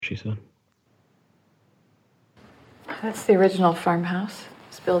she said. That's the original farmhouse.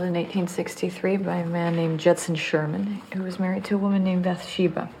 It was built in 1863 by a man named Judson Sherman, who was married to a woman named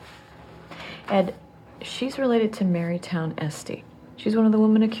Bathsheba. Ed, she's related to Marytown Esty. She's one of the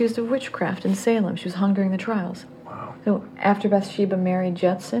women accused of witchcraft in Salem. She was hung during the trials. Wow. So after Bathsheba married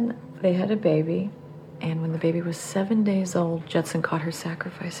Judson, they had a baby. And when the baby was 7 days old, Judson caught her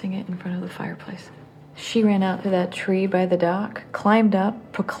sacrificing it in front of the fireplace. She ran out to that tree by the dock, climbed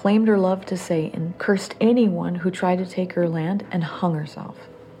up, proclaimed her love to Satan, cursed anyone who tried to take her land, and hung herself.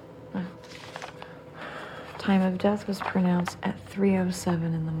 Time of death was pronounced at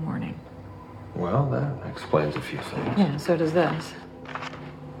 3:07 in the morning. Well, that explains a few things. Yeah, so does this.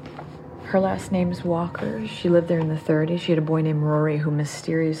 Her last name's Walker. She lived there in the 30s. She had a boy named Rory who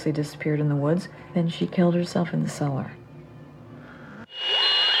mysteriously disappeared in the woods. Then she killed herself in the cellar.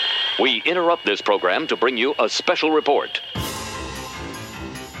 We interrupt this program to bring you a special report.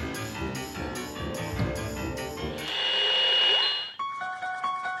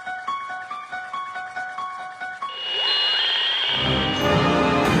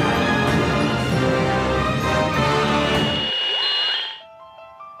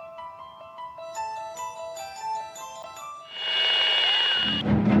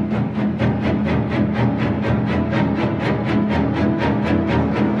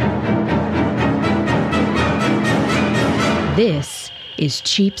 This is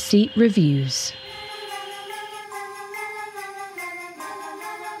Cheap Seat Reviews.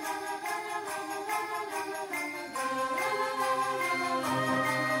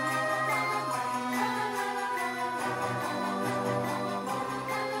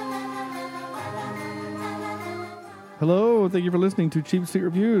 Hello, thank you for listening to Cheap Seat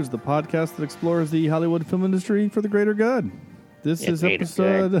Reviews, the podcast that explores the Hollywood film industry for the greater good. This is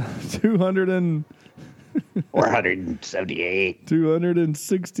episode 478.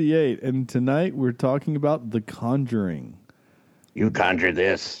 268, and tonight we're talking about The Conjuring. You conjure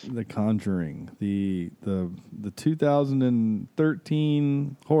this. The Conjuring, the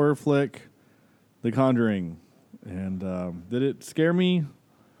 2013 horror flick, The Conjuring. And did it scare me?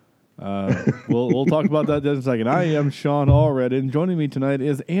 We'll talk about that in a second. I am Sean Allred, and joining me tonight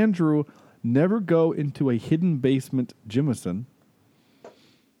is Andrew. Never go into a hidden basement, Jimison.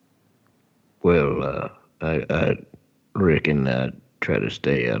 Well, I reckon I try to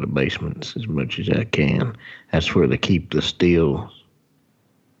stay out of basements as much as I can. That's where they keep the steel,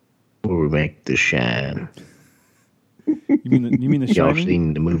 where we make the shine. You mean the Y'all Shining?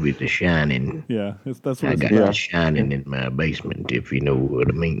 seen the movie The Shining? Yeah, that's what I it's got about. the shining in my basement, if you know what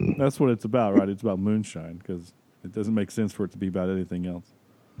I mean. That's what it's about, right? It's about moonshine, because it doesn't make sense for it to be about anything else.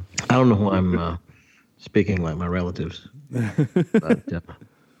 I don't know why I'm speaking like my relatives. But,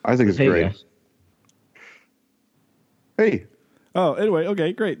 I think it's hey, great. guys. Hey, Oh, anyway,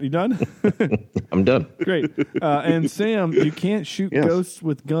 okay, great. You done? I'm done. Great. And Sam, you can't shoot Yes. ghosts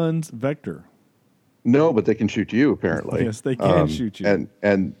with guns vector. no, but they can shoot you apparently. Yes, they can shoot you.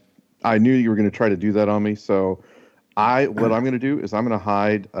 And I knew you were going to try to do that on me, so what I'm going to do is I'm going to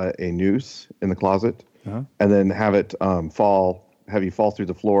hide a noose in the closet, Uh-huh. and then have it have you fall through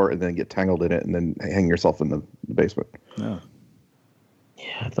the floor, and then get tangled in it, and then hang yourself in the basement. No.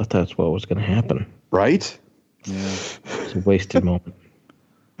 Yeah, I thought that's what was going to happen. Right? Yeah. It's a wasted moment.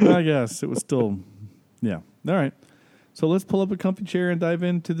 I guess it was still, yeah. All right. So let's pull up a comfy chair and dive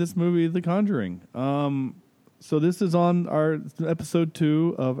into this movie, The Conjuring. So this is on our episode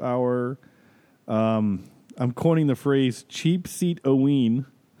 2 of our, I'm coining the phrase cheap seat Oween.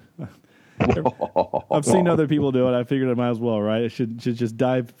 I've seen other people do it. I figured I might as well, right? I should just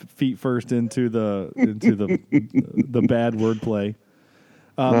dive feet first into the bad wordplay.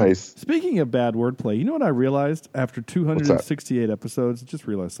 Nice. Speaking of bad wordplay, you know what I realized after 268 episodes? I just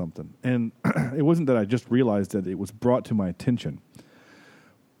realized something. And it wasn't that I just realized it. It was brought to my attention.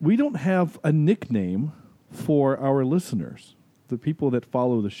 We don't have a nickname for our listeners, the people that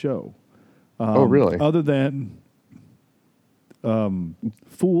follow the show. Oh, really? Other than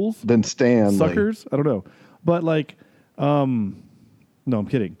fools, Then Stanley. suckers. I don't know. But like, no, I'm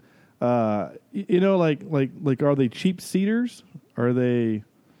kidding. You know, like, are they cheap seaters? Are they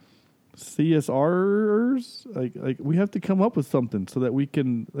CSRers? Like we have to come up with something so that we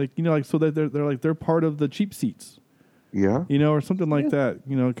can, so that they're part of the cheap seats, Yeah. or something like that,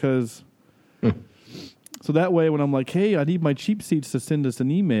 because so that way when I'm like, hey, I need my cheap seats to send us an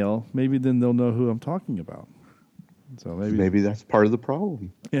email, maybe then they'll know who I'm talking about. So Maybe that's part of the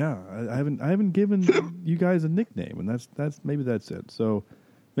problem. yeah, I haven't given you guys a nickname, and that's maybe that's it. So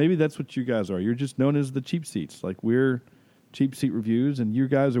maybe that's what you guys are. You're just known as the cheap seats. Like we're Cheap Seat Reviews, and you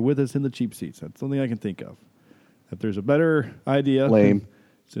guys are with us in the cheap seats. That's something I can think of. If there's a better idea, Lame.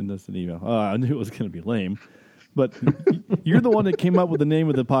 send us an email. I knew it was going to be lame, but you're the one that came up with the name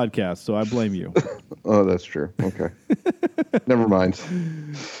of the podcast, so I blame you. Oh, that's true. Okay. Never mind.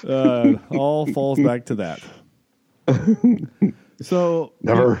 All falls back to that. So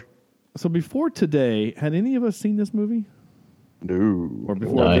Never. So before today, had any of us seen this movie? No. Or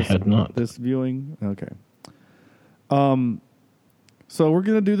before I had not. This viewing? Okay. So we're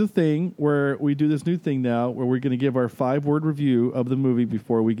going to do the thing where we do this new thing now where we're going to give our 5-word review of the movie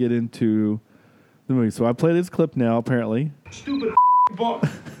before we get into the movie. So I play this clip now, apparently. Stupid book.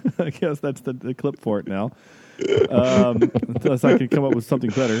 I guess that's the clip for it now. Unless I can come up with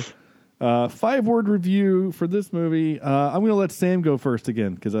something better. 5-word review for this movie. I'm going to let Sam go first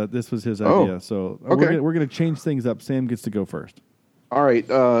again because this was his idea. So okay. we're going to change things up. Sam gets to go first. All right.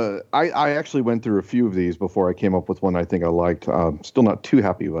 I actually went through a few of these before I came up with one I think I liked. Still not too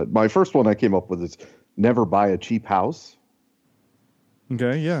happy, but my first one I came up with is never buy a cheap house.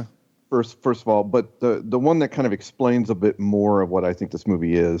 Okay, yeah. First of all, but the one that kind of explains a bit more of what I think this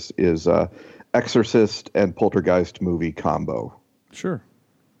movie is Exorcist and Poltergeist movie combo. Sure.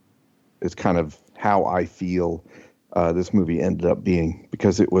 Is kind of how I feel this movie ended up being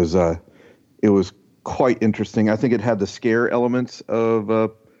because it was quite interesting. I think it had the scare elements of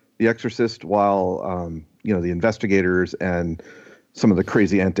The Exorcist, while the investigators and some of the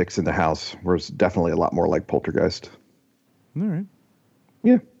crazy antics in the house was definitely a lot more like Poltergeist. All right.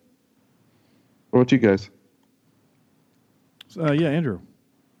 Yeah. What about you guys? Yeah, Andrew.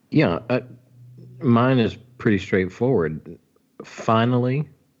 Yeah, mine is pretty straightforward. Finally,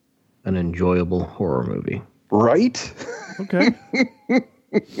 an enjoyable horror movie. Right? Okay.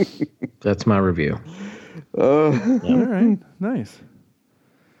 That's my review. All right. Nice.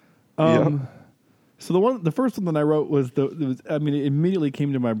 Yeah. So the first one that I wrote was it immediately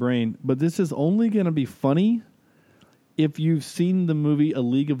came to my brain, but this is only going to be funny if you've seen the movie A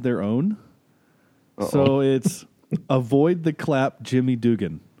League of Their Own. Uh-oh. So it's Avoid the Clap, Jimmy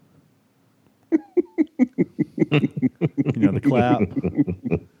Dugan. The clap.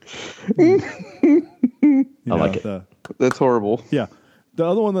 I like it. That's horrible. Yeah. The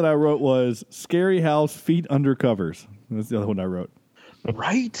other one that I wrote was Scary House, Feet Under Covers. That's the other one I wrote.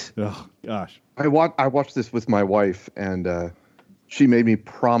 Right? Oh, gosh. I watched this with my wife, and she made me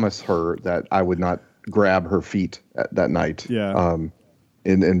promise her that I would not grab her feet that night. Yeah.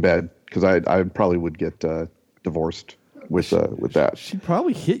 In bed, because I probably would get divorced with that. She'd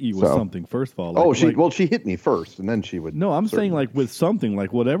probably hit you with something, first of all. She hit me first, and then she would. No, I'm saying like with something,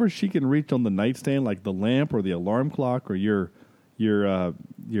 like whatever she can reach on the nightstand, like the lamp or the alarm clock or your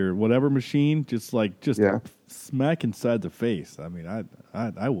whatever machine, just smack inside the face. I mean,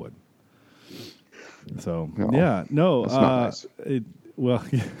 I would. So yeah, no, that's not nice. Well,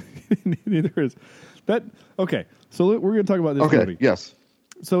 neither is that. Okay, so we're going to talk about this movie. Yes.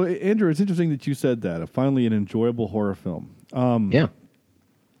 So Andrew, it's interesting that you said that. Finally, an enjoyable horror film. Yeah.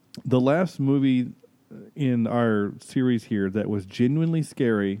 The last movie in our series here that was genuinely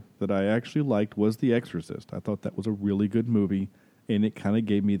scary that I actually liked was The Exorcist. I thought that was a really good movie, and it kind of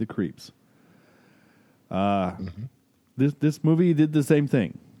gave me the creeps. This movie did the same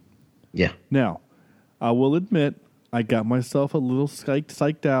thing. Yeah. Now, I will admit, I got myself a little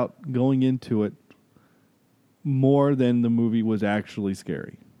psyched out going into it more than the movie was actually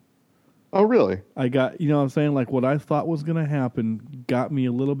scary. Oh, really? I got, what I'm saying? Like what I thought was going to happen got me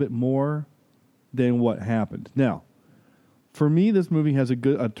a little bit more than what happened. Now, for me, this movie has a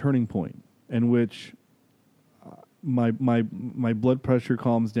turning point in which my blood pressure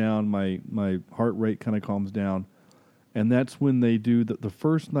calms down, my heart rate kind of calms down, and that's when they do the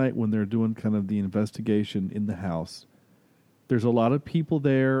first night when they're doing kind of the investigation in the house. There's a lot of people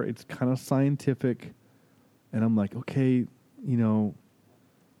there. It's kind of scientific, and I'm like, okay,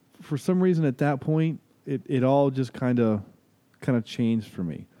 for some reason at that point, it all just kind of changed for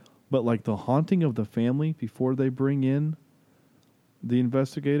me. But like the haunting of the family before they bring in the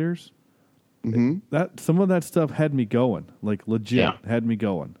investigators, that some of that stuff had me going, like legit had me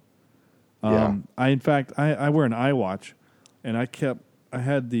going. I wear an iWatch, and I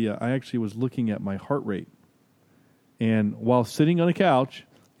actually was looking at my heart rate, and while sitting on a couch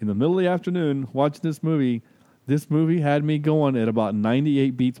in the middle of the afternoon watching this movie had me going at about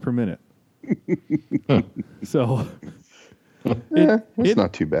 98 beats per minute. So it's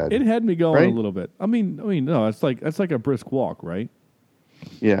not too bad. It had me going a little bit. I mean, no, it's like a brisk walk, right?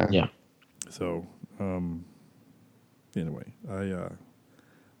 Yeah. Yeah. So, anyway,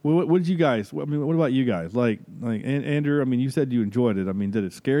 what did you guys? I mean, what about you guys? Like Andrew. I mean, you said you enjoyed it. I mean, did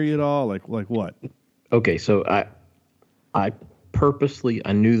it scare you at all? Like what? Okay, so I purposely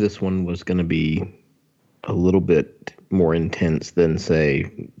I knew this one was going to be a little bit more intense than,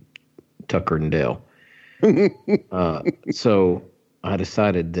 say, Tucker and Dale. So I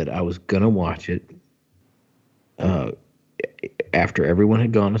decided that I was going to watch it after everyone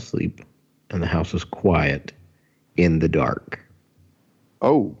had gone to sleep and the house was quiet in the dark.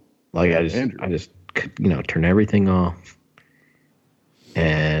 Oh. Like I just turn everything off.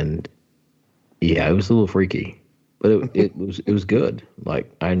 And yeah, it was a little freaky, but it was good. Like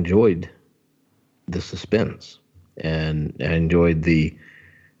I enjoyed the suspense, and I enjoyed the,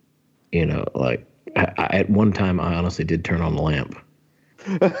 at one time I honestly did turn on the lamp.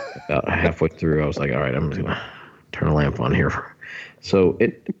 About halfway through, I was like, all right, I'm just gonna turn a lamp on here. So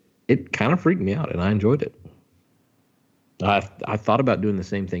it kind of freaked me out, and I enjoyed it. I thought about doing the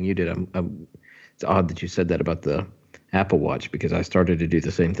same thing you did. It's odd that you said that about the Apple Watch, because I started to do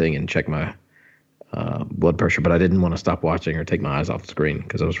the same thing and check my blood pressure, but I didn't want to stop watching or take my eyes off the screen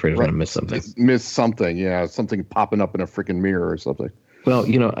because I was afraid I was going to miss something. Miss something, yeah, something popping up in a freaking mirror or something. Well,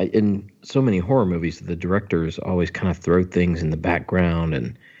 in so many horror movies, the directors always kind of throw things in the background,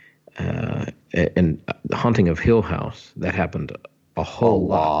 and The Haunting of Hill House, that happened a whole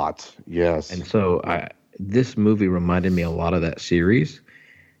lot. Yes. And so this movie reminded me a lot of that series,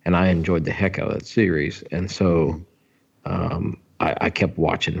 and I enjoyed the heck out of that series. And so I kept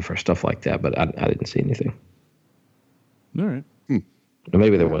watching for stuff like that, but I didn't see anything. All right.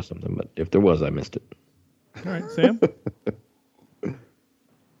 Maybe there was something, but if there was, I missed it. All right, Sam?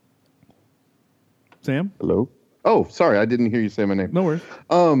 Sam? Hello? Oh, sorry, I didn't hear you say my name. No worries.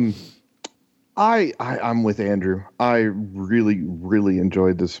 I'm with Andrew. I really, really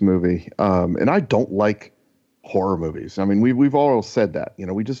enjoyed this movie. And I don't like horror movies. I mean, we've all said that.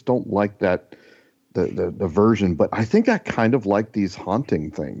 We just don't like that the version. But I think I kind of like these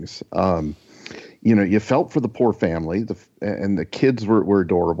haunting things. You felt for the poor family, and the kids were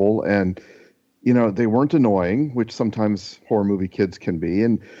adorable, and they weren't annoying, which sometimes horror movie kids can be.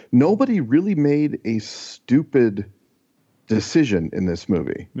 And nobody really made a stupid decision in this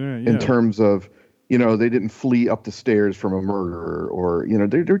movie in terms of, they didn't flee up the stairs from a murderer, or,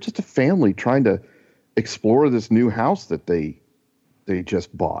 they're just a family trying to explore this new house that they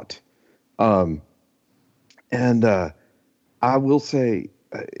just bought. And I will say,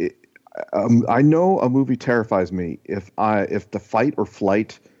 I know a movie terrifies me if the fight or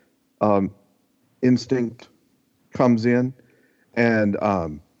flight instinct comes in, and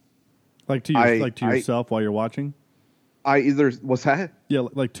like to yourself while you're watching. What's that? Yeah,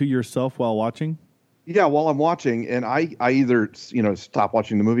 like to yourself while watching. Yeah, while I'm watching, and I either stop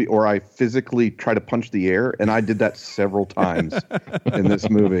watching the movie or I physically try to punch the air, and I did that several times in this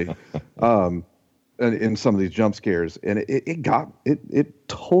movie, in some of these jump scares, and it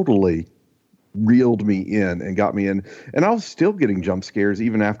totally reeled me in and got me in, and I was still getting jump scares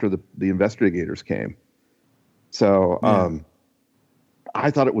even after the investigators came. So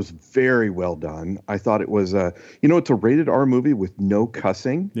I thought it was very well done. I thought it was it's a rated R movie with no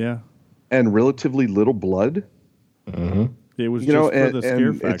cussing. Yeah. And relatively little blood. Mm-hmm. It was just for the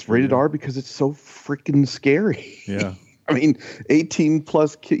scare factor. It's rated R because it's so freaking scary. Yeah. I mean,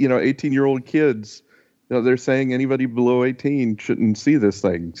 18-year-old kids, they're saying anybody below 18 shouldn't see this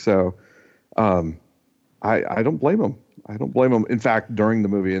thing. So I don't blame them. I don't blame them. In fact, during the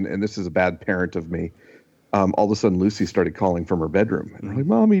movie, and this is a bad parent of me, all of a sudden Lucy started calling from her bedroom. And I'm like,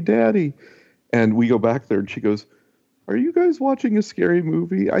 Mommy, Daddy. And we go back there and she goes, are you guys watching a scary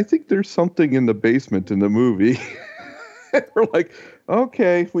movie? I think there's something in the basement in the movie. And we're like,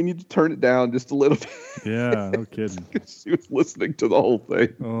 okay, we need to turn it down just a little bit. Yeah, no kidding. She was listening to the whole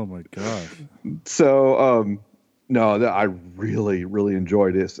thing. Oh my gosh. So, I really, really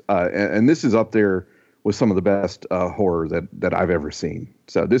enjoyed this. And this is up there with some of the best horror that I've ever seen.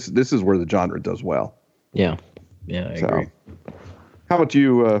 So this is where the genre does well. Yeah. Yeah, I agree. How about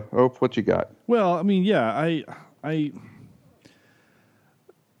you, Ope? What you got? Well, I mean, yeah, I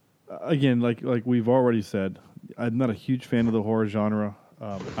again, like we've already said, I'm not a huge fan of the horror genre.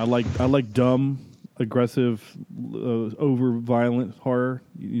 I like dumb, aggressive, over violent horror.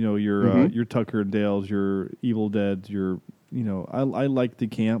 Your Tucker and Dales, your Evil Deads, I like the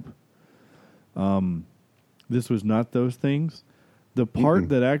camp. This was not those things. The part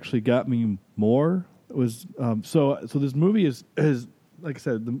that actually got me more was so this movie is like I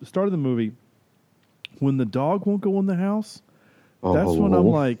said, the start of the movie, when the dog won't go in the house, that's when I'm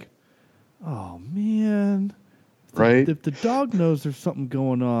like, oh man. Right. If the dog knows there's something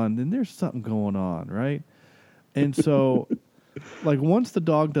going on, then there's something going on, right? And so like once the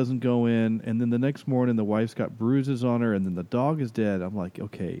dog doesn't go in, and then the next morning the wife's got bruises on her and then the dog is dead, I'm like,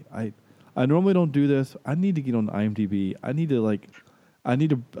 okay, I normally don't do this. I need to get on IMDb. I need to I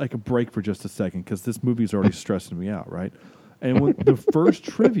need a break for just a second because this movie's already stressing me out, right? And when the first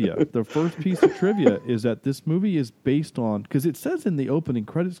piece of trivia is that this movie is based on, because it says in the opening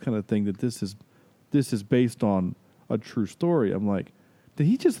credits kind of thing that this is based on a true story. I'm like, did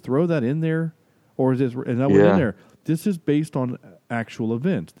he just throw that in there, or is this? And I went in there. This is based on actual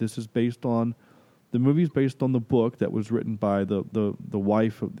events. This is based on the movie's based on the book that was written by the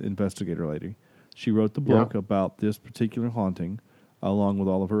wife of the investigator lady. She wrote the book about this particular haunting, along with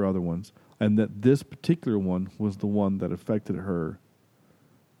all of her other ones, and that this particular one was the one that affected her.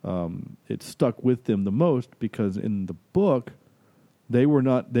 It stuck with them the most because in the book, they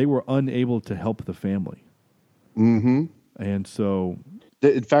were unable to help the family. Mm-hmm. And so,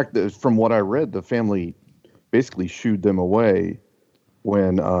 in fact, from what I read, the family basically shooed them away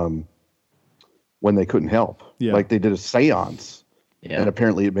when they couldn't help. Yeah. Like they did a seance, and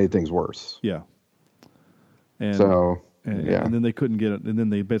apparently it made things worse. Yeah. And so, and then they couldn't get it, and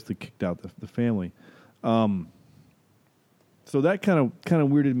then they basically kicked out the family. So that kind of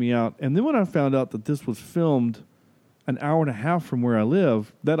weirded me out. And then when I found out that this was filmed an hour and a half from where I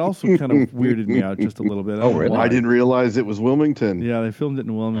live, that also kind of weirded me out just a little bit. Oh, really? I didn't realize it was Wilmington. Yeah, they filmed it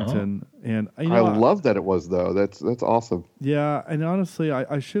in Wilmington, and I love that it was though. That's awesome. Yeah, and honestly,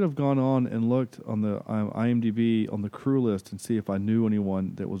 I should have gone on and looked on the IMDb on the crew list and see if I knew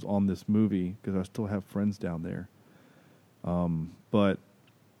anyone that was on this movie because I still have friends down there. But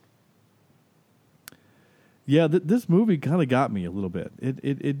yeah, this movie kind of got me a little bit.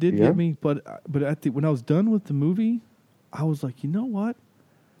 It did get me, but when I was done with the movie, I was like, you know what?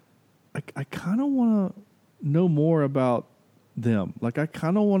 I kind of want to know more about them. Like, I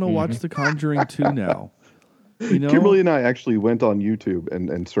kind of want to watch The Conjuring 2 now. You know? Kimberly and I actually went on YouTube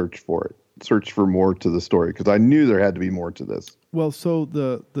and searched for it. Searched for more to the story because I knew there had to be more to this. Well, so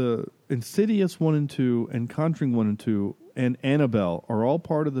the Insidious 1 and 2 and Conjuring 1 and 2 and Annabelle are all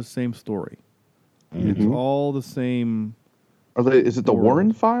part of the same story. Mm-hmm. It's all the same. Is it the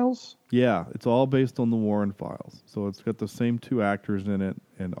Warren Files? Yeah, it's all based on the Warren Files. So it's got the same two actors in it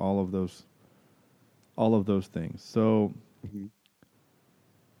and all of those things. So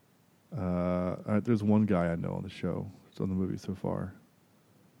there's one guy I know on the show. It's on the movie so far.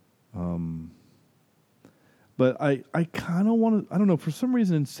 But I kind of want to, I don't know, for some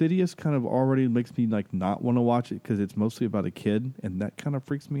reason Insidious kind of already makes me like not want to watch it because it's mostly about a kid, and that kind of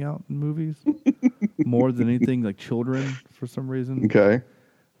freaks me out in movies more than anything, like children for some reason. Okay.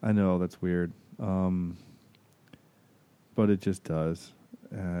 I know that's weird. But it just does.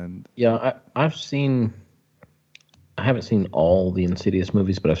 And yeah, I haven't seen all the Insidious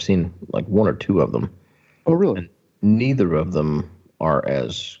movies, but I've seen like one or two of them. Oh, really? And neither of them are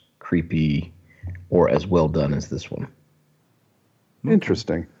as creepy or as well done as this one.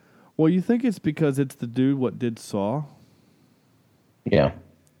 Interesting. Well, you think it's because it's the dude what did Saw? Yeah.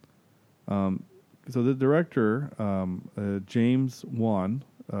 So the director, James Wan,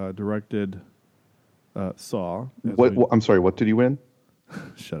 directed Saw. I'm sorry, what did he win?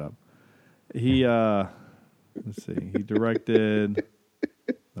 Shut up. He, let's see, he directed,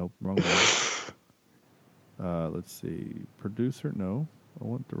 nope, wrong one. Let's see, producer, no, I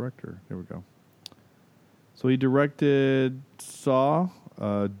want director. There we go. So he directed Saw,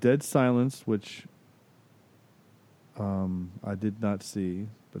 Dead Silence, which I did not see,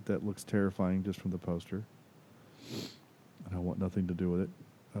 but that looks terrifying just from the poster. And I want nothing to do with it.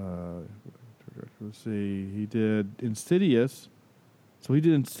 Let's see. He did Insidious. So he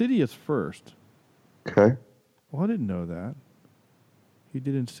did Insidious first. Okay. Well, I didn't know that. He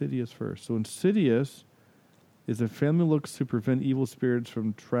did Insidious first. So Insidious is a family looks to prevent evil spirits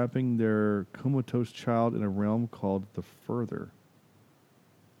from trapping their comatose child in a realm called the Further.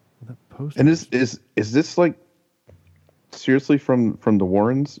 Well, that poster. And is this like seriously from the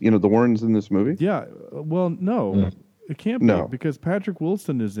Warrens? You know, the Warrens in this movie? Yeah. Well, no, it can't be because Patrick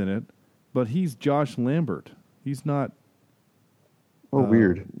Wilson is in it, but he's Josh Lambert. He's not. Oh,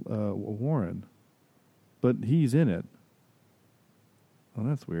 weird. Warren, but he's in it. Oh,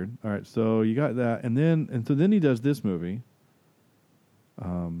 that's weird. All right, so you got that, and so then he does this movie.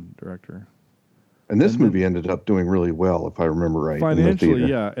 Director. And this movie ended up doing really well, if I remember right. Financially,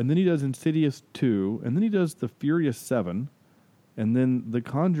 yeah. And then he does Insidious 2, and then he does The Furious 7, and then The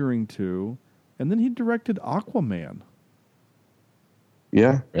Conjuring 2, and then he directed Aquaman.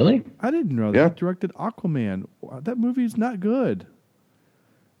 Yeah. Really? I didn't know that. Yeah. He directed Aquaman. That movie's not good.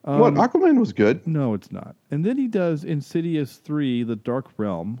 What? Aquaman was good. No, it's not. And then he does Insidious 3, The Dark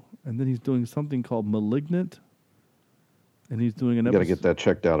Realm, and then he's doing something called Malignant, and he's doing an episode. Got to get that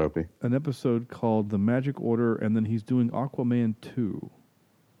checked out, Opie. An episode called The Magic Order, and then he's doing Aquaman 2.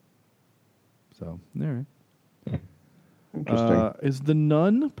 So, all right. Interesting. Is The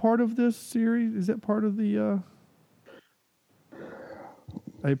Nun part of this series? Is it part of the...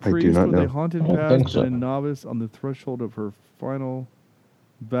 A priest not with a know. haunted I don't think past so. and a novice on the threshold of her final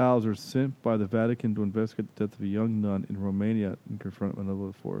vows are sent by the Vatican to investigate the death of a young nun in Romania and confront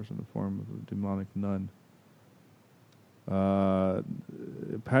another force in the form of a demonic nun.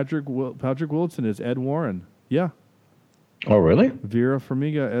 Patrick Wilson is Ed Warren. Yeah. Oh, really? Vera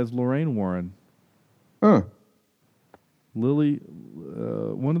Farmiga as Lorraine Warren. Huh. Lily,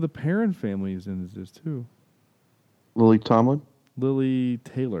 one of the Perrin families in this too. Lily Tomlin? Lily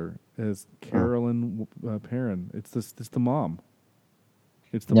Taylor as Carolyn Perrin. It's the mom.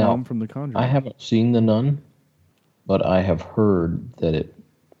 It's the Now, mom from The Conjuring. I haven't seen The Nun, but I have heard that it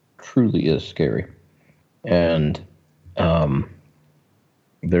truly is scary. And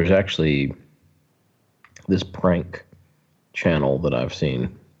there's actually this prank channel that I've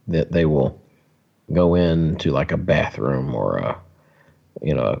seen that they will go into like a bathroom or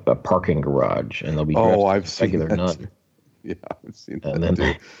a parking garage, and they'll be dressed I've as a seen regular that. nun. Yeah, I've seen And that then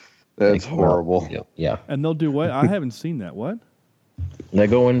too. That's they come out- horrible. Yeah. And they'll do what? I haven't seen that. What? They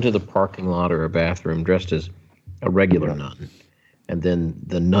go into the parking lot or a bathroom dressed as a regular nun, and then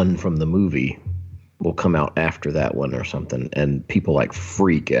the nun from the movie will come out after that one or something, and people like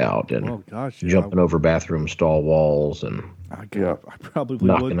freak out and Oh gosh, yeah. jumping over bathroom stall walls and I probably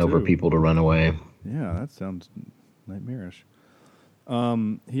knocking would over too. people to run away. Yeah, that sounds nightmarish.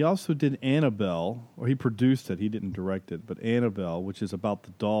 He also did Annabelle, or he produced it. He didn't direct it, but Annabelle, which is about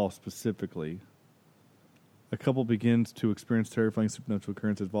the doll specifically. A couple begins to experience terrifying supernatural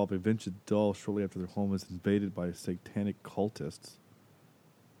occurrences involving a vintage doll shortly after their home is invaded by satanic cultists.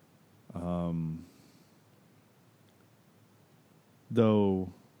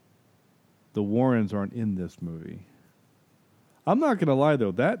 Though the Warrens aren't in this movie. I'm not gonna lie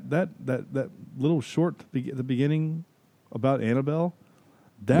though, that little short at the beginning about Annabelle,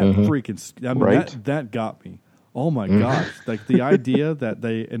 that freaking I mean Right. that got me. Oh my gosh! Like the idea that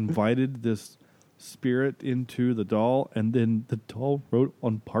they invited this spirit into the doll, and then the doll wrote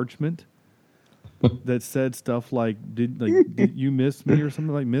on parchment that said stuff like "Did you miss me?" or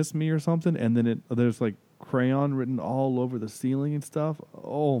something like "miss me" or something, and then there's like crayon written all over the ceiling and stuff.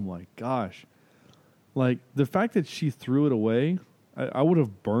 Oh my gosh! Like the fact that she threw it away, I would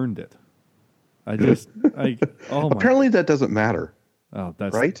have burned it. I just oh my. Apparently, that doesn't matter. Oh,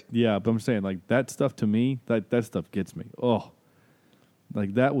 that's right? Yeah, but I'm saying like that stuff to me, that stuff gets me. Oh,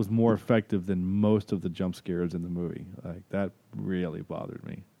 like that was more effective than most of the jump scares in the movie. Like that really bothered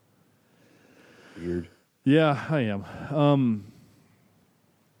me. Weird. Yeah, I am.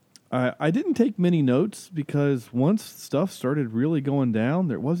 I didn't take many notes because once stuff started really going down,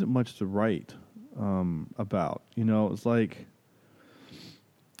 there wasn't much to write about. You know, it's like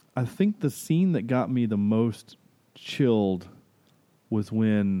I think the scene that got me the most chilled was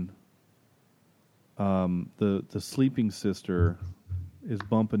when the sleeping sister is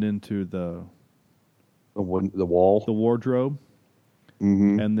bumping into the wall, the wardrobe,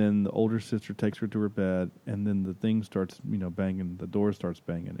 mm-hmm. and then the older sister takes her to her bed, and then the thing starts, banging, the door starts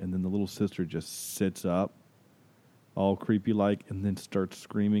banging, and then the little sister just sits up, all creepy like, and then starts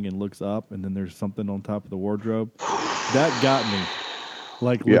screaming and looks up, and then there's something on top of the wardrobe. That got me.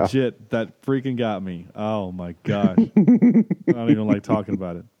 Like, legit, that freaking got me. Oh, my gosh. I don't even like talking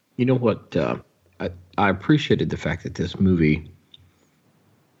about it. You know what? I appreciated the fact that this movie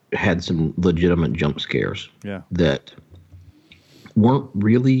had some legitimate jump scares. Yeah. That weren't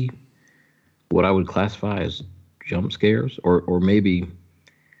really what I would classify as jump scares, or maybe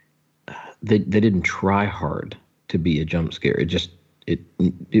they didn't try hard to be a jump scare. It just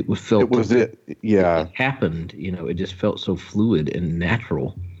it was felt. It was it. Yeah. It happened. It just felt so fluid and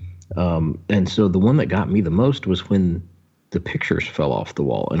natural. And so the one that got me the most was when the pictures fell off the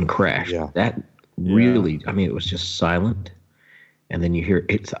wall and crashed. Yeah. That really, I mean, it was just silent. And then you hear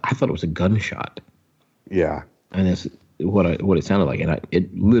I thought it was a gunshot. Yeah. And it's what it sounded like. And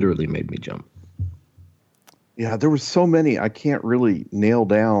it literally made me jump. Yeah. There was so many. I can't really nail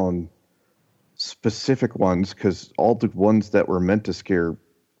down specific ones because all the ones that were meant to scare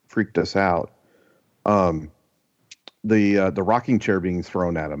freaked us out. The rocking chair being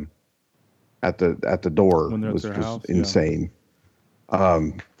thrown at him at the door was just house, insane.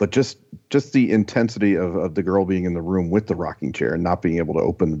 But just the intensity of the girl being in the room with the rocking chair and not being able to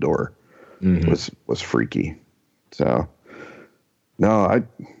open the door was freaky. So no,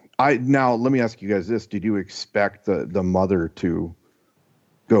 I now let me ask you guys this: did you expect the mother to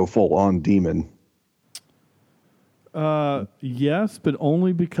go full on demon? Yes, but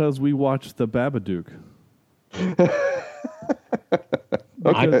only because we watched the Babadook.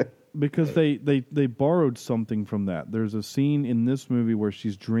 Okay. because they borrowed something from that. There's a scene in this movie where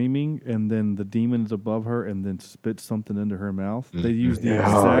she's dreaming, and then the demon's above her, and then spits something into her mouth. They used the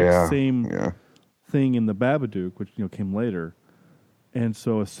exact same thing in the Babadook, which came later. And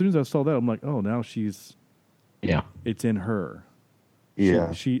so as soon as I saw that, I'm like, oh, now she's it's in her.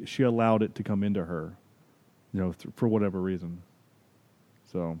 Yeah, she allowed it to come into her, for whatever reason.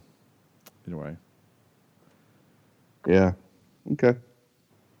 So anyway, yeah, okay.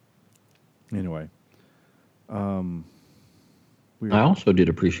 Anyway, I also did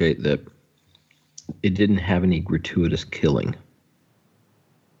appreciate that it didn't have any gratuitous killing.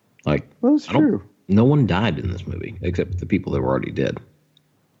 Like, well, that's true. No one died in this movie except the people that were already dead.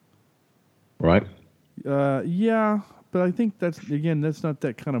 Right? Yeah, but I think that's not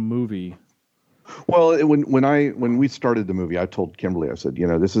that kind of movie. Well, when we started the movie, I told Kimberly, I said,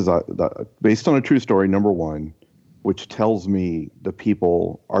 this is based on a true story, number one, which tells me the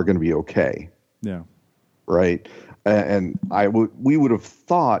people are going to be okay. Yeah. Right. And we would have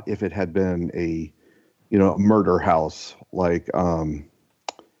thought if it had been a murder house, like,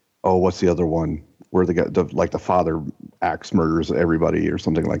 what's the other one where the father axe murders everybody or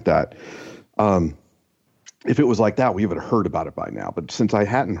something like that. If it was like that, we would have heard about it by now. But since I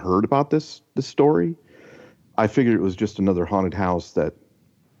hadn't heard about this story, I figured it was just another haunted house that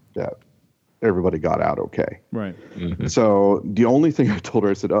everybody got out okay. Right. Mm-hmm. So the only thing I told her,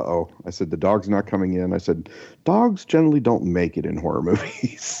 I said, I said, the dog's not coming in. I said, dogs generally don't make it in horror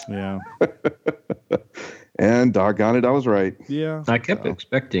movies. Yeah. And doggone it, I was right. Yeah. I kept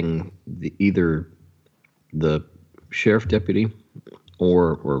expecting either the sheriff deputy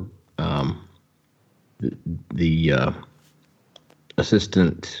or the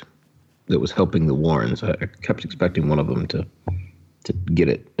assistant that was helping the Warrens. I kept expecting one of them to get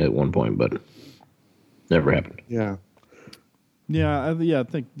it at one point, but never happened. Yeah. I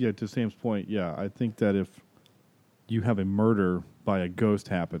think to Sam's point, I think that if you have a murder by a ghost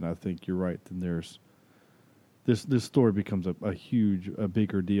happen, I think you're right. Then there's this story becomes a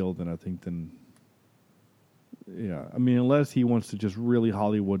bigger deal than I think than. Yeah, I mean, unless he wants to just really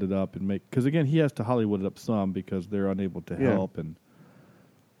Hollywood it up and make, because again, he has to Hollywood it up some because they're unable to help, and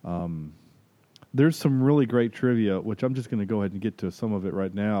there's some really great trivia, which I'm just going to go ahead and get to some of it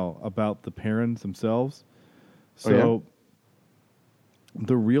right now about the Perrons themselves. So,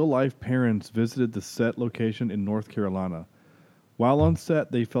 the real life Perrons visited the set location in North Carolina. While on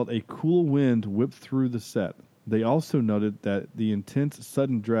set, they felt a cool wind whip through the set. They also noted that the intense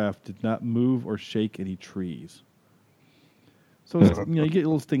sudden draft did not move or shake any trees. So you get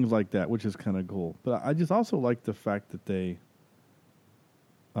little things like that, which is kind of cool. But I just also like the fact that they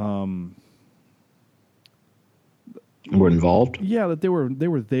were involved. Yeah, that they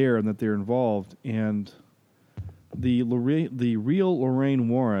were there and that they're involved. And the real Lorraine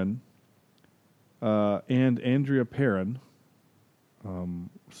Warren and Andrea Perron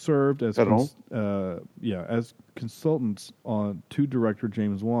served as as consultants to director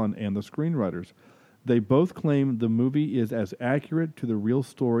James Wan and the screenwriters. They both claim the movie is as accurate to the real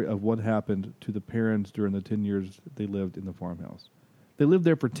story of what happened to the Perrons during the 10 years they lived in the farmhouse. They lived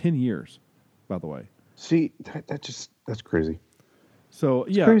there for 10 years, by the way. See, that's crazy. So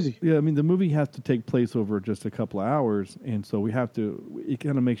it's crazy. Yeah. I mean, the movie has to take place over just a couple of hours, and so it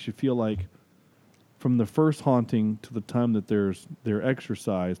kind of makes you feel like, from the first haunting to the time that they're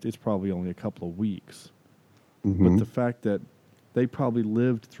exorcised, it's probably only a couple of weeks. Mm-hmm. But the fact that they probably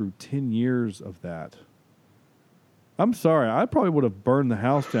lived through 10 years of that. I'm sorry, I probably would have burned the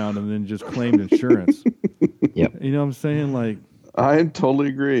house down and then just claimed insurance. Yep. You know what I'm saying? Like, I totally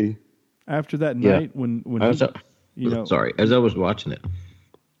agree. After that night when sorry, as I was watching it,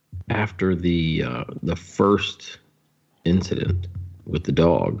 after the first incident with the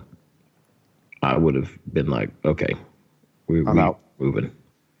dog, I would have been like, okay, we're out. Moving.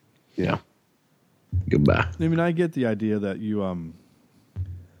 Yeah. Goodbye. I mean, I get the idea that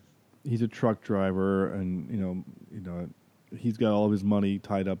he's a truck driver, and he's got all of his money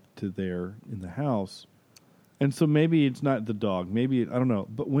tied up to there in the house, and so maybe it's not the dog. Maybe I don't know.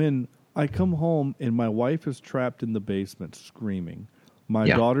 But when I come home and my wife is trapped in the basement screaming, my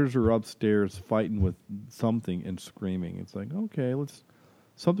daughters are upstairs fighting with something and screaming. It's like, okay,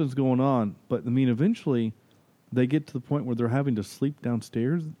 something's going on. But I mean, eventually they get to the point where they're having to sleep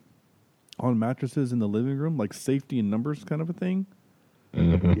downstairs on mattresses in the living room, like safety in numbers kind of a thing.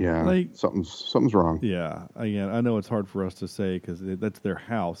 Mm-hmm. Yeah, like something's wrong. Yeah, again, I know it's hard for us to say because that's their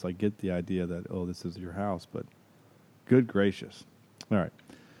house. I get the idea that this is your house, but good gracious! All right.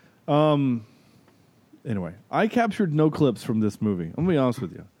 Anyway, I captured no clips from this movie. I'm gonna be honest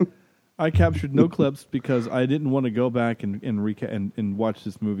with you. I captured no clips because I didn't want to go back and watch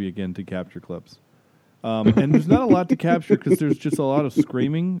this movie again to capture clips. And there's not a lot to capture because there's just a lot of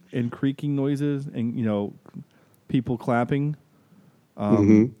screaming and creaking noises and, people clapping.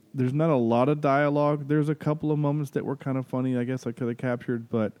 There's not a lot of dialogue. There's a couple of moments that were kind of funny, I guess I could have captured.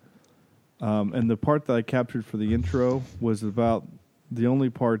 But and the part that I captured for the intro was about the only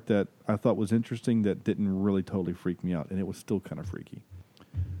part that I thought was interesting that didn't really totally freak me out. And it was still kind of freaky.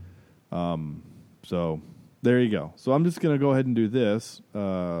 So there you go. So I'm just going to go ahead and do this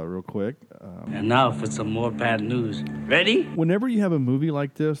real quick. And now for some more bad news. Ready? Whenever you have a movie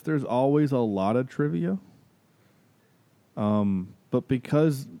like this, there's always a lot of trivia. But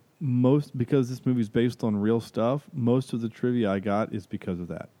because this movie is based on real stuff, most of the trivia I got is because of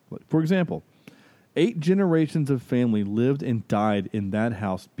that. For example, 8 generations of family lived and died in that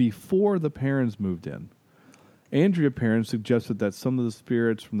house before the parents moved in. Andrea parents suggested that some of the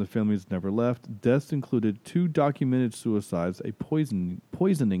spirits from the families never left. Deaths included 2 documented suicides, a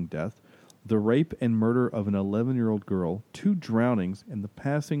poisoning death, the rape and murder of an 11-year-old girl, 2 drownings, and the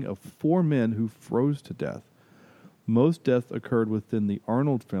passing of 4 men who froze to death. Most deaths occurred within the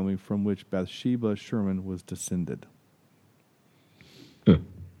Arnold family from which Bathsheba Sherman was descended.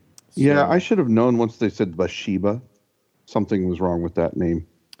 Yeah, I should have known once they said Bathsheba. Something was wrong with that name.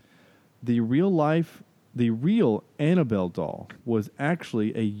 The real Annabelle doll was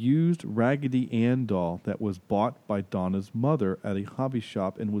actually a used Raggedy Ann doll that was bought by Donna's mother at a hobby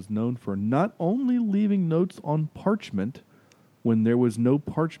shop and was known for not only leaving notes on parchment when there was no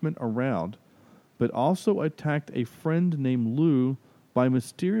parchment around, but also attacked a friend named Lou by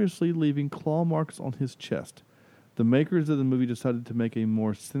mysteriously leaving claw marks on his chest. The makers of the movie decided to make a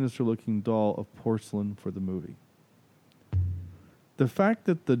more sinister-looking doll of porcelain for the movie. The fact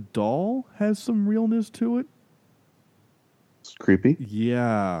that the doll has some realness to it. It's creepy.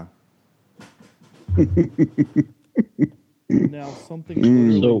 Yeah. Now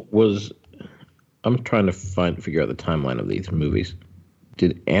something. So I'm trying to figure out the timeline of these movies.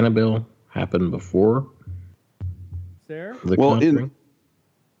 Did Annabelle happen before? Sarah?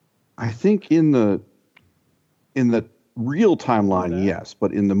 I think in the real timeline, yes,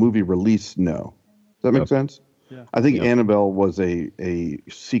 but in the movie release, no. Does that make sense? Yeah. I think Annabelle was a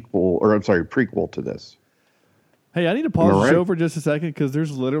sequel, or I'm sorry, prequel to this. Hey, I need to pause the show for just a second because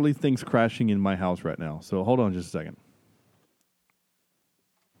there's literally things crashing in my house right now. So hold on just a second.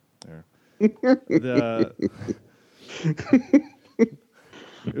 There.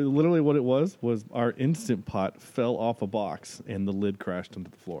 Literally what it was our Instant Pot fell off a box and the lid crashed into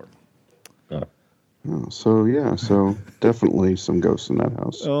the floor. Oh, so definitely some ghosts in that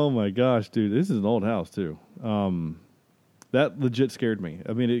house. Oh my gosh, dude, this is an old house too. That legit scared me.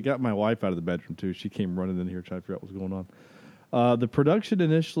 I mean, it got my wife out of the bedroom too. She came running in here trying to figure out what's going on. The production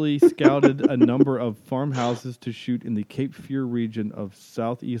initially scouted a number of farmhouses to shoot in the Cape Fear region of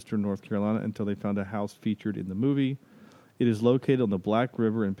southeastern North Carolina until they found a house featured in the movie. It is located on the Black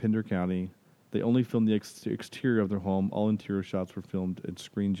River in Pender County. They only filmed the exterior of their home. All interior shots were filmed at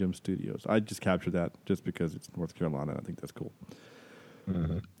Screen Gem Studios. I just captured that just because it's North Carolina. I think that's cool.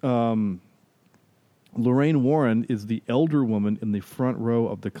 Mm-hmm. Lorraine Warren is the elder woman in the front row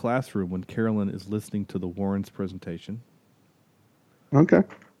of the classroom when Carolyn is listening to the Warrens' presentation. Okay.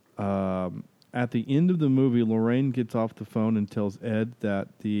 At the end of the movie, Lorraine gets off the phone and tells Ed that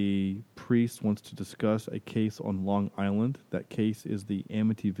the priest wants to discuss a case on Long Island. That case is the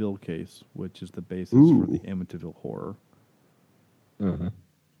Amityville case, which is the basis for the Amityville horror. Mm-hmm.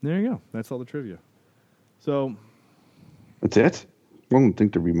 There you go. That's all the trivia. So that's it? I don't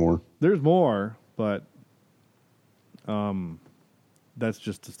think there'd be more. There's more, but that's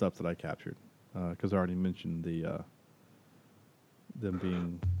just the stuff that I captured because I already mentioned them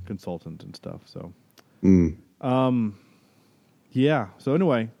being consultant and stuff. So, yeah. So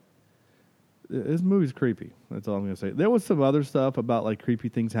anyway, this movie's creepy. That's all I'm going to say. There was some other stuff about like creepy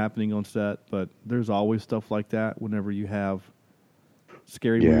things happening on set, but there's always stuff like that whenever you have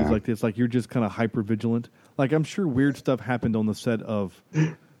scary movies like this. Like you're just kind of hyper vigilant. Like I'm sure weird stuff happened on the set of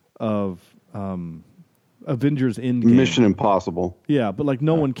Avengers Endgame. Mission Impossible. Yeah, but like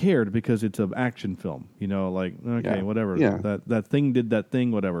no one cared because it's an action film. You know, like okay, whatever. Yeah. That thing did that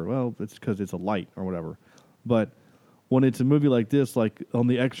thing, whatever. Well, it's because it's a light or whatever. But when it's a movie like this, like on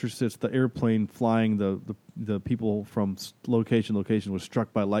The Exorcist, the airplane flying the people from location was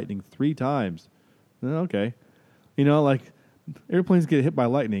struck by lightning 3 times. Okay, you know, like airplanes get hit by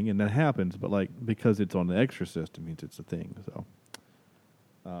lightning and that happens, but like because it's on The Exorcist, it means it's a thing. So.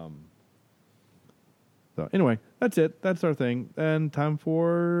 So anyway, that's it. That's our thing. And time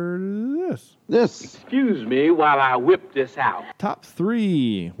for this. Excuse me while I whip this out. Top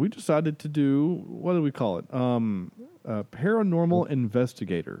 3. We decided to do, what do we call it? Paranormal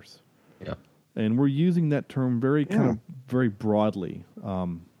investigators. Yeah. And we're using that term very broadly.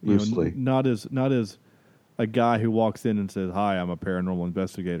 Loosely. Not as a guy who walks in and says, "Hi, I'm a paranormal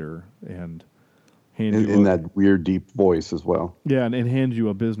investigator," and hands you in that weird deep voice as well. Yeah, and hands you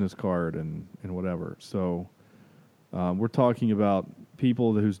a business card and whatever. So we're talking about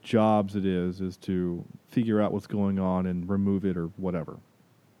people whose jobs it is to figure out what's going on and remove it or whatever.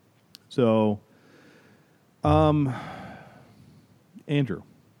 So, Andrew.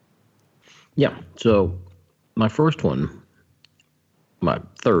 Yeah. So my first one, my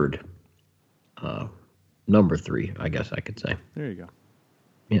third, number 3, I guess I could say. There you go.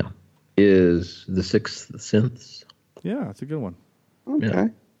 Yeah. Is The Sixth Sense. Yeah, it's a good one. Okay.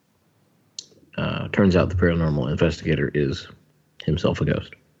 Yeah. Turns out the paranormal investigator is himself a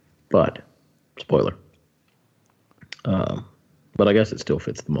ghost. But, spoiler. But I guess it still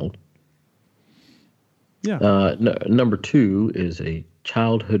fits the mold. Yeah. Number 2 is a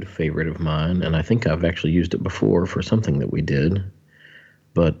childhood favorite of mine, and I think I've actually used it before for something that we did.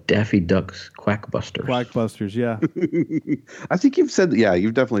 But Daffy Duck's Quackbusters. Quackbusters, yeah. I think you've said,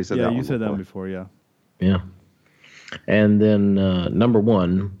 you've definitely said that one. Yeah, you said before. that one before, yeah. Yeah. And then number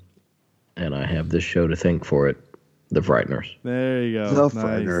 1, and I have this show to thank for it, The Frighteners. There you go. The Nice.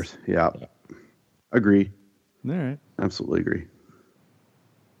 Frighteners, yeah. Agree. All right. Absolutely agree.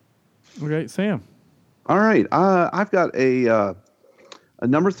 Okay, Sam. All right. I've got a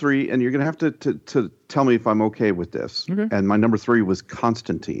number 3, and you're going to have to tell me if I'm okay with this. Okay. And my number 3 was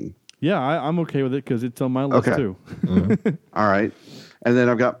Constantine. Yeah, I'm okay with it because it's on my list too. Mm-hmm. All right. And then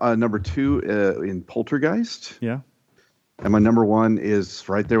I've got number 2 in Poltergeist. Yeah. And my number 1 is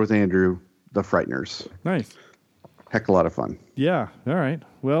right there with Andrew, The Frighteners. Nice. Heck, a lot of fun. Yeah. All right.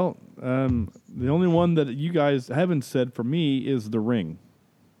 Well, the only one that you guys haven't said for me is The Ring.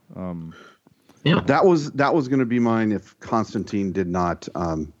 Yeah. That was going to be mine if Constantine did not.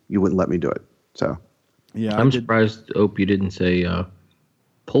 You wouldn't let me do it. So. Yeah. I'm surprised, Ope, you didn't say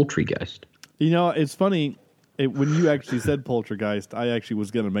Poultrygeist. You know, it's funny. When you actually said Poltergeist, I actually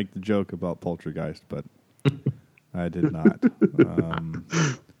was going to make the joke about Poltergeist, but I did not.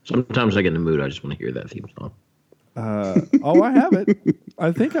 Sometimes I get in the mood. I just want to hear that theme song. I have it.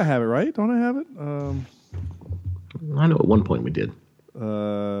 I think I have it, right? Don't I have it? I know at one point we did.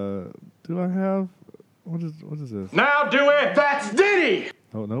 Do I have... What is this? Now do it! That's Diddy!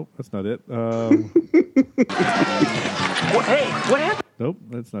 Oh, no, that's not it. Hey, what happened? Nope,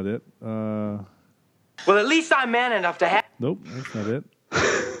 that's not it. Well, at least I'm man enough to have... Nope, that's not it.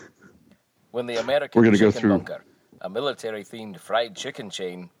 When the American We're gonna go Chicken through. Bunker, a military-themed fried chicken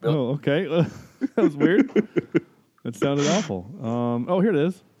chain built... Oh, okay. That was weird. That sounded awful. Here it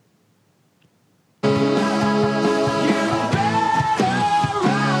is.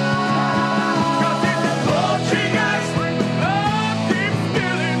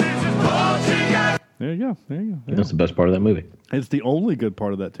 There you go. There you go. That's the best part of that movie. It's the only good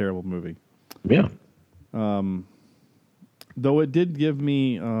part of that terrible movie. Yeah. Though it did give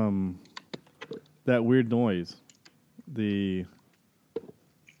me that weird noise, which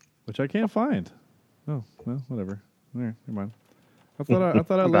I can't find. Oh, well, whatever. There, never mind. I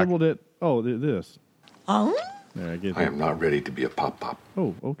thought I labeled it. Oh, this. Oh. There, I get it. I am not ready to be a pop-pop.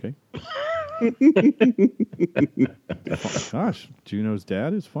 Oh, okay. Gosh, Juno's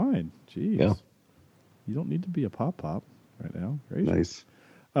dad is fine. Jeez. Yeah. You don't need to be a pop-pop right now. Nice.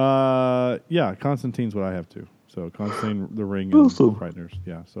 Yeah, Constantine's what I have too. So Constantine, The Ring, and The Frighteners.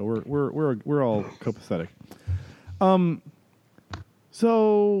 Yeah. So we're all copacetic.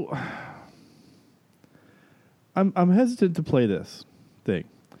 So I'm hesitant to play this thing.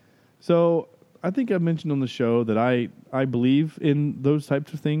 So I think I mentioned on the show that I believe in those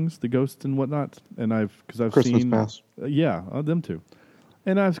types of things, the ghosts and whatnot, and I've Christmas seen Past. them too,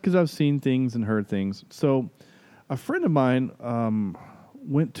 and I've seen things and heard things. So a friend of mine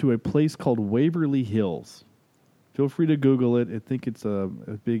went to a place called Waverly Hills. Feel free to Google it. I think it's a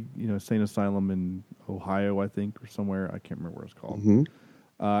big insane asylum in Ohio, I think, or somewhere. I can't remember what it's called. Mm-hmm.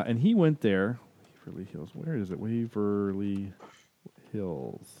 And he went there. Waverly Hills. Where is it? Waverly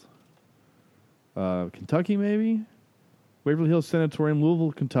Hills. Kentucky, maybe? Waverly Hills Sanatorium,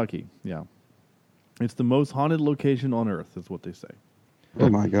 Louisville, Kentucky. Yeah. It's the most haunted location on earth, is what they say. Oh,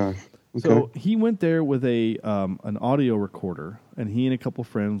 my gosh. Okay. So he went there with an audio recorder, and he and a couple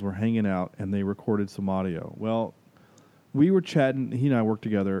friends were hanging out, and they recorded some audio. Well, we were chatting. He and I worked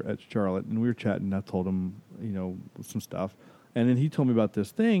together at Charlotte, and we were chatting. I told him, some stuff. And then he told me about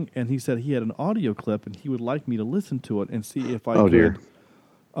this thing, and he said he had an audio clip, and he would like me to listen to it and see if I could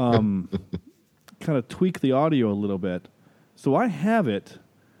kind of tweak the audio a little bit. So I have it.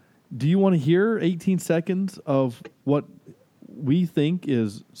 Do you want to hear 18 seconds of what we think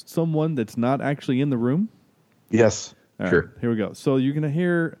is someone that's not actually in the room? Yes. All sure. Right, here we go. So you're going to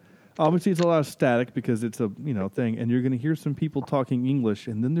hear, obviously it's a lot of static because it's a thing, and you're going to hear some people talking English,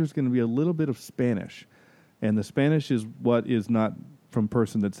 and then there's going to be a little bit of Spanish. And the Spanish is what is not from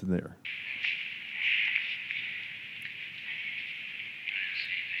person that's in there.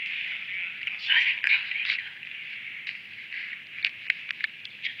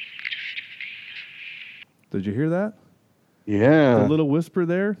 Did you hear that? Yeah. The little whisper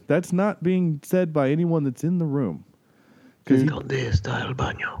there? That's not being said by anyone that's in the room. Because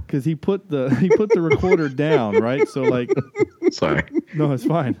he put the recorder down, right? So like, sorry, no, it's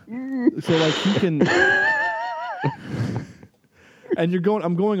fine. So like he can, and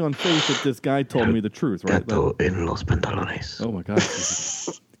I'm going on faith that this guy told me the truth, right? Gato en los pantalones. Oh my gosh,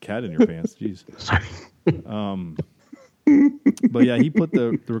 there's a cat in your pants, jeez. Sorry. But yeah, he put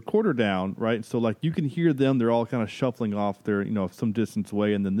the recorder down, right? So like you can hear them; they're all kind of shuffling off there, some distance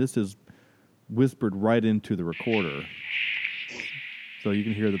away, and then this is whispered right into the recorder. So you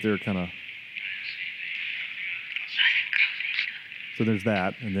can hear that they're kind of... So there's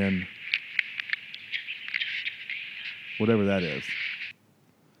that, and then whatever that is.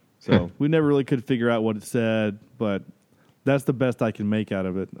 So we never really could figure out what it said, but that's the best I can make out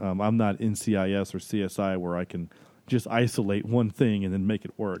of it. I'm not NCIS or CSI where I can just isolate one thing and then make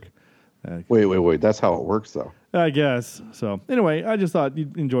it work. Wait. That's how it works, though. I guess. So anyway, I just thought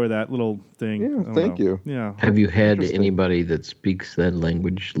you'd enjoy that little thing. Yeah, thank you. Yeah. Have you had anybody that speaks that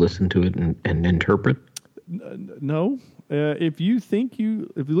language listen to it and interpret? No. If you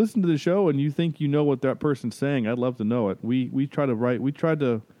listen to the show and you think you know what that person's saying, I'd love to know it. We listened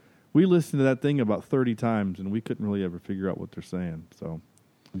to that thing about 30 times and we couldn't really ever figure out what they're saying. So.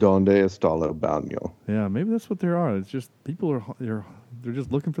 Donde está el baño? Yeah, maybe that's what they are. It's just people they're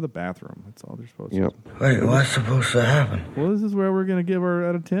just looking for the bathroom. That's all they're supposed to. Wait, what's supposed to happen? Well, this is where we're going to give our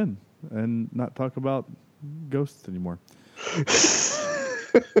out of 10 and not talk about ghosts anymore.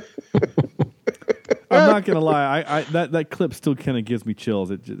 I'm not going to lie. I that clip still kind of gives me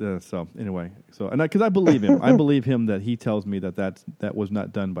chills. So anyway, and because I believe him, I believe him that he tells me that was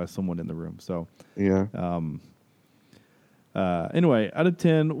not done by someone in the room. So yeah. Anyway, out of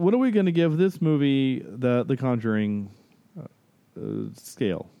 10, what are we going to give this movie, The Conjuring,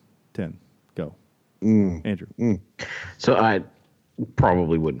 scale? 10. Go. Andrew. So I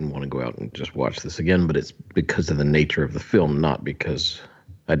probably wouldn't want to go out and just watch this again, but it's because of the nature of the film, not because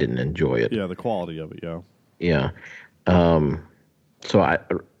I didn't enjoy it. Yeah, the quality of it, yeah. Yeah. So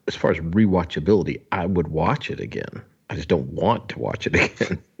as far as rewatchability, I would watch it again. I just don't want to watch it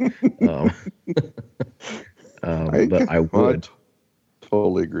again. But I would.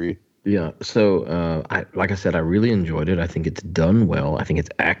 Totally agree. Yeah. So, like I said, I really enjoyed it. I think it's done well. I think it's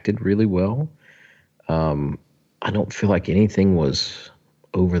acted really well. I don't feel like anything was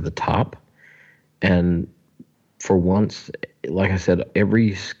over the top. And for once, like I said,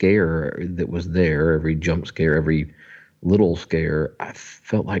 every scare that was there, every jump scare, every little scare, I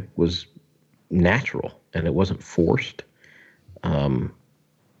felt like was natural and it wasn't forced. And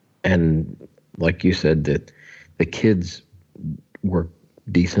like you said, that the kids were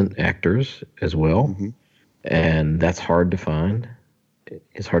decent actors as well. Mm-hmm. And that's hard to find.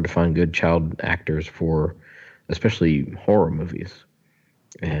 It's hard to find good child actors for especially horror movies.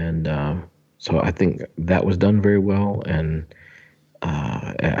 And so I think that was done very well. And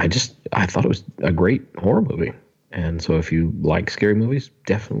I thought it was a great horror movie. And so if you like scary movies,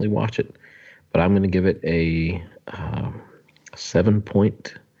 definitely watch it. But I'm going to give it a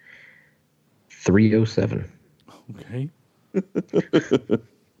 7.307. Okay.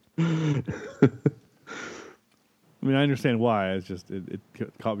 I mean, I understand why. It's just it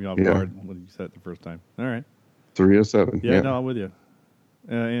caught me off guard when you said it the first time. All right. 307. Yeah, no, I'm with you.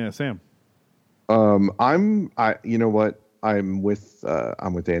 Yeah, Sam. You know what? I'm with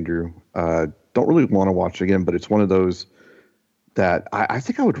Andrew. Don't really want to watch it again, but it's one of those that I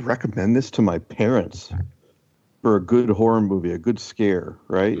think I would recommend this to my parents for a good horror movie, a good scare,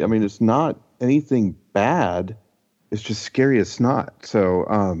 right? I mean, it's not anything bad. It's just scary as snot. So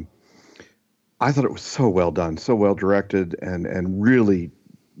I thought it was so well done, so well directed, and really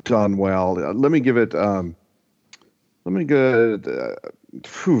done well. Let me give it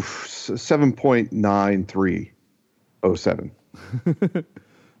 7.9307.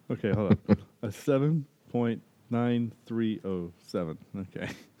 Okay, hold on. A 7.9307. Okay.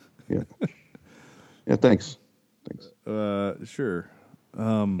 Yeah. Yeah. Thanks. Thanks. Sure.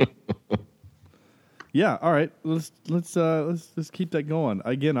 Yeah. All right. Let's keep that going.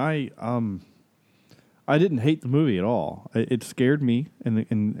 Again, I didn't hate the movie at all. It scared me,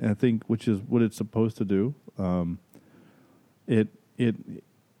 and I think which is what it's supposed to do.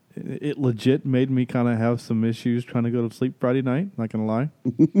 It legit made me kind of have some issues trying to go to sleep Friday night. Not gonna lie.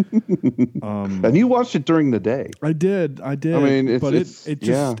 And you watched it during the day. I did. I mean, it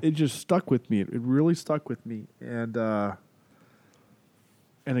just stuck with me. It really stuck with me, and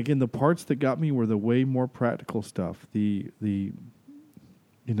again, the parts that got me were the way more practical stuff. The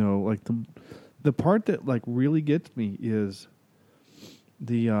part that like really gets me is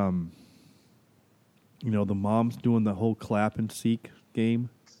the the mom's doing the whole clap and seek game.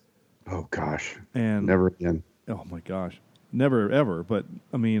 Oh gosh. And never again. Oh my gosh. Never ever. But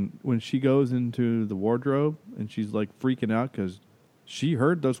I mean, when she goes into the wardrobe and she's like freaking out because she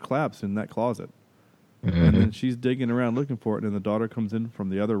heard those claps in that closet. Mm-hmm. And then she's digging around looking for it, and then the daughter comes in from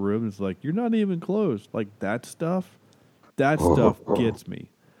the other room and is like, "You're not even closed." Like that stuff gets me.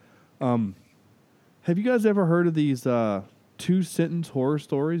 Have you guys ever heard of these 2-sentence horror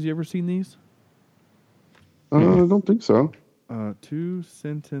stories? You ever seen these? I don't think so.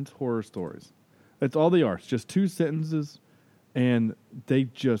 2-sentence horror stories. That's all they are. It's just 2 sentences, and they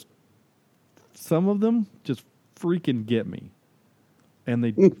just, some of them just freaking get me. And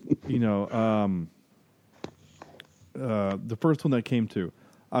they, the first one that came to,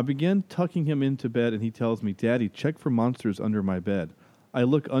 I began tucking him into bed, and he tells me, "Daddy, check for monsters under my bed." I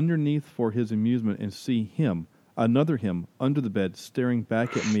look underneath for his amusement and see him, another him, under the bed, staring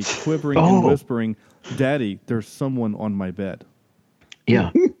back at me, quivering and whispering, "Daddy, there's someone on my bed."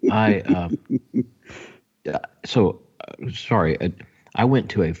 Yeah, sorry. I went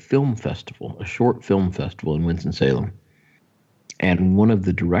to a film festival, a short film festival in Winston-Salem, and one of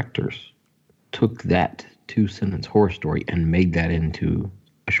the directors took that 2-sentence horror story and made that into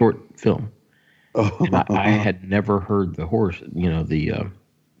a short film. And I had never heard the horror,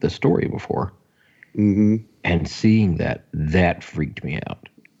 the story before. Mm-hmm. And seeing that freaked me out.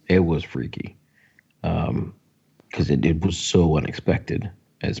 It was freaky. Because it was so unexpected,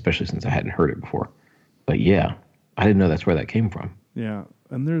 especially since I hadn't heard it before. But yeah, I didn't know that's where that came from. Yeah,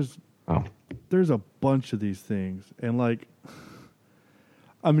 and there's a bunch of these things, and like,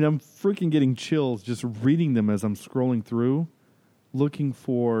 I mean, I'm freaking getting chills just reading them as I'm scrolling through, looking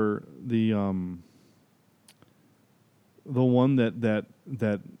for the one that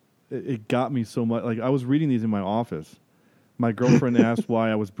it got me so much. Like, I was reading these in my office. My girlfriend asked why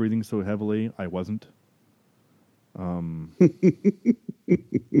I was breathing so heavily. I wasn't.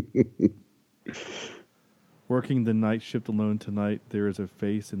 Working the night shift alone tonight, there is a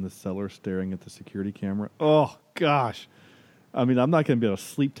face in the cellar staring at the security camera. Oh, gosh. I mean, I'm not going to be able to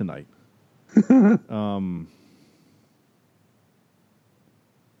sleep tonight.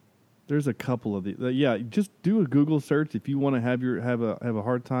 There's a couple of these. Yeah, just do a Google search if you want to have a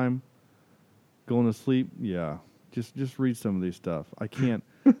hard time going to sleep. Yeah, just read some of these stuff. I can't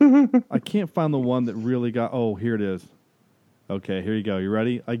find the one that really got. Oh, here it is. Okay, here you go. You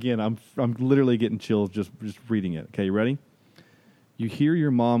ready? Again, I'm literally getting chills just reading it. Okay, you ready? You hear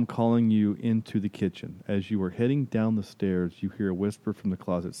your mom calling you into the kitchen. As you are heading down the stairs, you hear a whisper from the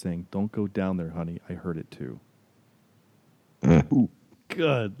closet saying, "Don't go down there, honey. I heard it too." Ooh.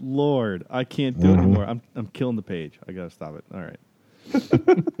 Good Lord. I can't do it anymore. I'm killing the page. I got to stop it. All right.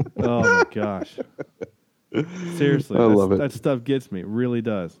 Oh, my gosh. Seriously. I love it. That stuff gets me. It really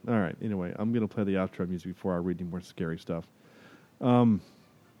does. All right. Anyway, I'm going to play the outro music before I read any more scary stuff. Oh,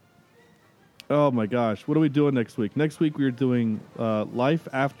 my gosh. What are we doing next week? Next week we're doing Life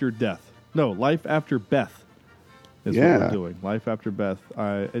After Death. No, Life After Beth is what we're doing. Life After Beth.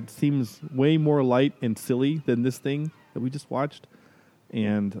 It seems way more light and silly than this thing that we just watched.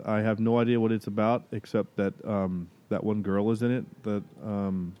 And I have no idea what it's about, except that that one girl is in it. That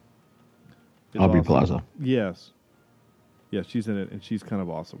Aubrey Plaza. Yes, she's in it, and she's kind of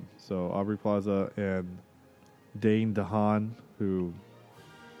awesome. So Aubrey Plaza and Dane DeHaan, who,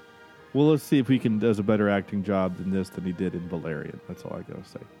 well, let's see if he does a better acting job than he did in Valerian. That's all I gotta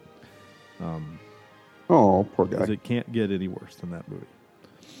say. Oh, poor guy. Because it can't get any worse than that movie.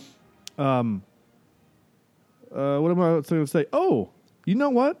 What am I going to say? Oh. You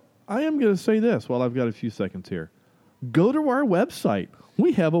know what? I am going to say this while I've got a few seconds here. Go to our website.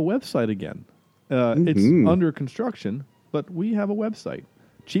 We have a website again. It's under construction, but we have a website.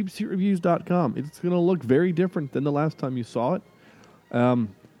 CheapSeatReviews.com. It's going to look very different than the last time you saw it.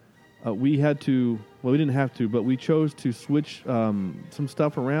 We didn't have to, but we chose to switch some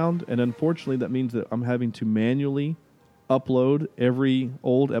stuff around, and unfortunately that means that I'm having to manually upload every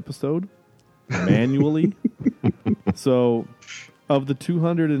old episode. manually. So, of the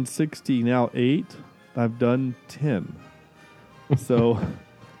 260, now 8, I've done 10. So,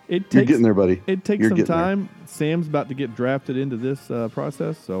 it takes. You're getting there, buddy. It takes You're some getting time. Sam's about to get drafted into this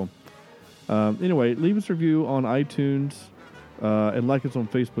process. So, anyway, leave us a review on iTunes and like us on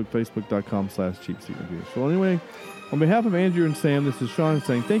Facebook, facebook.com/cheapseatreviews. So, anyway, on behalf of Andrew and Sam, this is Sean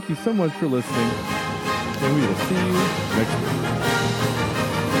saying thank you so much for listening, and we will see you next week.